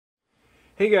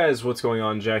Hey guys, what's going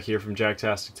on? Jack here from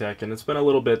Jacktastic Tech, and it's been a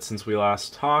little bit since we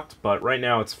last talked, but right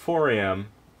now it's 4 a.m.,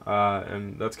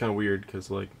 and that's kind of weird,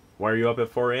 because, like, why are you up at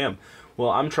 4 a.m.?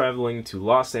 Well, I'm traveling to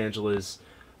Los Angeles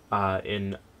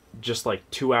in just like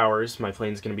 2 hours. My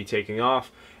plane's going to be taking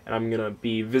off, and I'm going to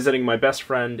be visiting my best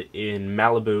friend in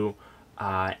Malibu,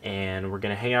 and we're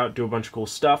going to hang out, do a bunch of cool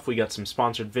stuff. We got some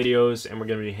sponsored videos, and we're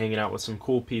going to be hanging out with some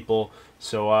cool people,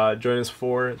 so join us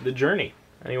for the journey.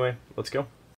 Anyway, let's go.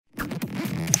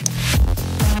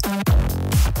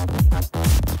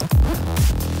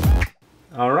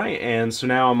 Alright, and so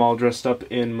now I'm all dressed up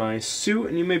in my suit,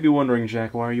 and you may be wondering,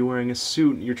 Jack, why are you wearing a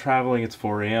suit? You're traveling, it's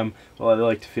 4 a.m. Well, I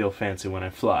like to feel fancy when I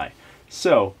fly.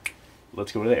 So,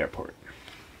 let's go to the airport.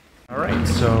 Alright,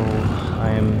 so I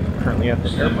am currently at the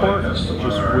airport, just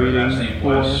waiting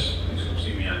for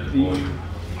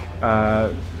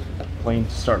the plane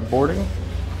to start boarding,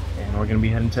 and we're going to be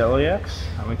heading to LAX.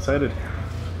 I'm excited.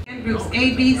 Groups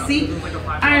A, B, C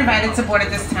are invited to board at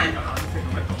this time.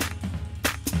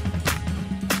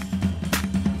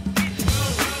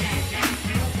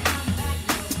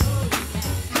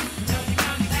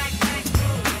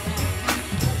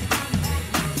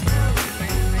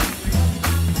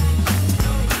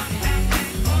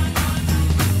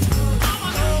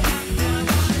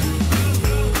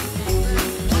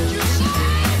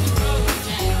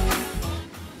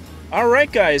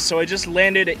 Alright guys, so I just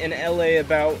landed in LA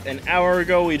about an hour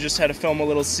ago. We just had to film a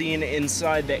little scene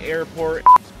inside the airport.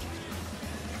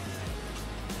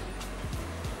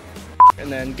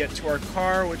 And then get to our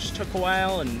car, which took a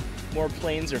while, and more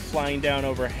planes are flying down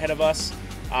overhead of us.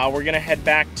 We're gonna head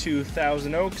back to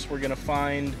Thousand Oaks. We're gonna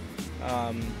find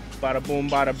bada boom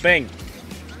bada bing.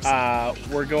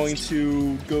 We're going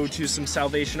to go to some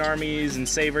Salvation Armies and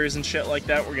Savers and shit like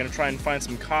that. We're gonna try and find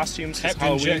some costumes because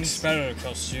Halloween's Sparrow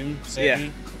costume.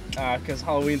 because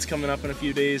Halloween's coming up in a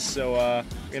few days. So we're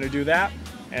gonna do that,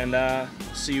 and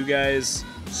see you guys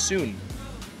soon.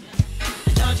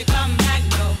 Don't you come back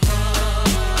no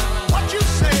more. What you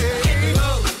say?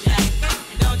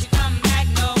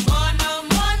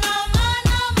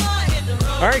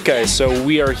 Alright guys, so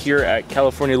we are here at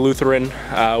California Lutheran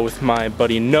with my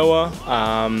buddy Noah.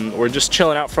 We're just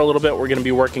chilling out for a little bit. We're going to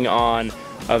be working on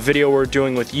a video we're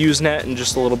doing with Usenet in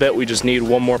just a little bit. We just need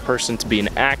one more person to be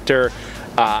an actor.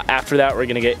 After that, we're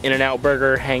going to get In-N-Out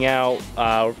Burger, hang out.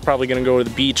 We're probably going to go to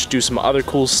the beach, do some other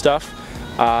cool stuff.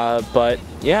 But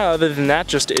yeah, other than that,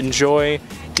 just enjoy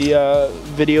the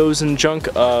videos and junk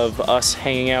of us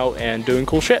hanging out and doing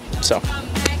cool shit. So.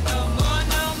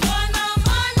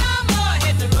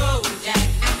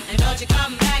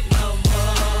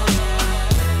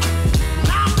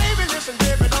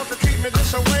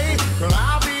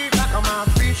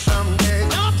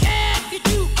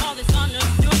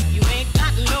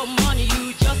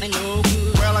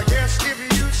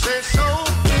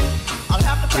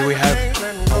 Here we have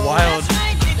a wild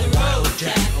jack, a wild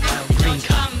green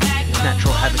cut,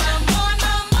 natural habitat.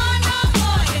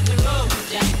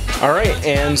 Alright,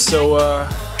 and so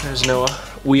there's Noah.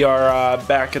 We are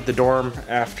back at the dorm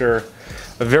after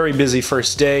a very busy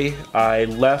first day. I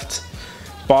left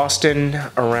Boston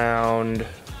around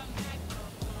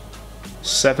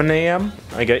 7 a.m.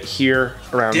 I got here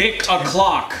around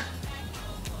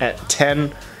at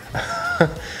 10.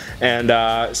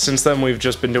 And since then we've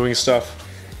just been doing stuff,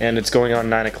 and it's going on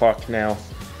 9 o'clock now.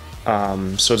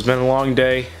 So it's been a long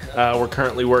day. We're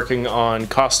currently working on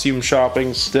costume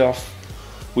shopping stuff.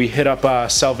 We hit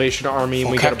up Salvation Army, and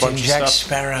we got a bunch of stuff.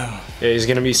 Sparrow. Yeah, he's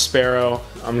gonna be Sparrow.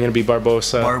 I'm gonna be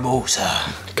Barbosa.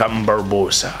 Captain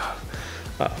Barbosa.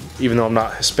 Even though I'm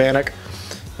not Hispanic.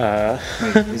 Wait,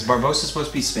 is Barbosa supposed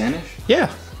to be Spanish?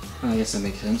 Yeah. I guess that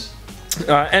makes sense.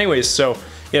 Anyways, so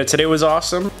yeah, today was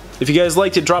awesome. If you guys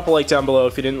liked it, drop a like down below.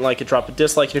 If you didn't like it, drop a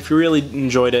dislike. And if you really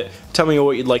enjoyed it, tell me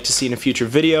what you'd like to see in a future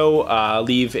video.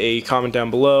 Leave a comment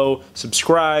down below,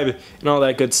 subscribe, and all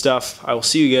that good stuff. I will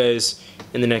see you guys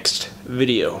in the next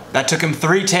video. That took him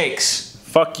 3 takes.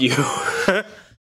 Fuck you.